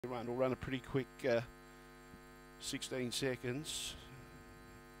run will run a pretty quick 16 seconds.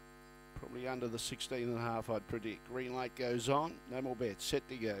 Probably under the 16.5, I'd predict. Green light goes on. No more bets. Set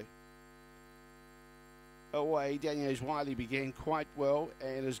to go. Away, Daniels Wiley began quite well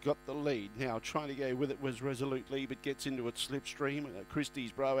and has got the lead. Now trying to go with it was Resolutely, but gets into its slipstream.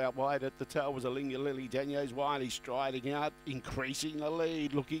 Christie's Bro out wide. At the tail was Alinga Lily. Daniels Wiley striding out, increasing the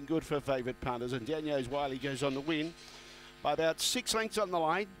lead. Looking good for favourite punters. And Daniels Wiley goes on the win by about 6 lengths on the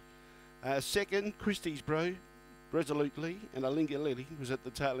line. Second, Christie's Bro, Resolutely, and Alinga Lily was at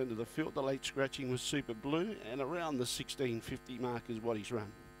the tail end of the field. The late scratching was Super Blue, and around the 16.50 mark is what he's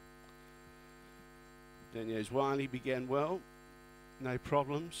run. Daniels Wiley began well, no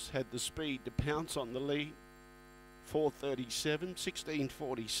problems, had the speed to pounce on the lead. 4:37,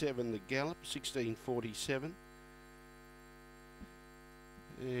 16:47 the gallop, 16:47.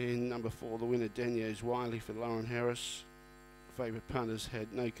 And number 4, the winner, Daniels Wiley for Lauren Harris. Favourite punters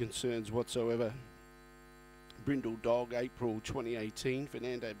had no concerns whatsoever. Brindle Dog, April 2018.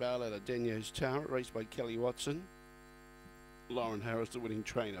 Fernando Bale out of Daniels Tower, raced by Kelly Watson. Lauren Harris, the winning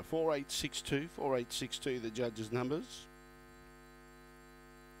trainer. 4862, 4862, the judges' numbers.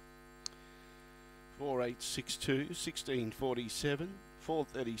 4862, 16:47,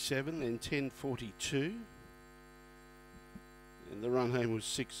 4:37, then 10:42. And the run home was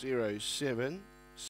 6:07.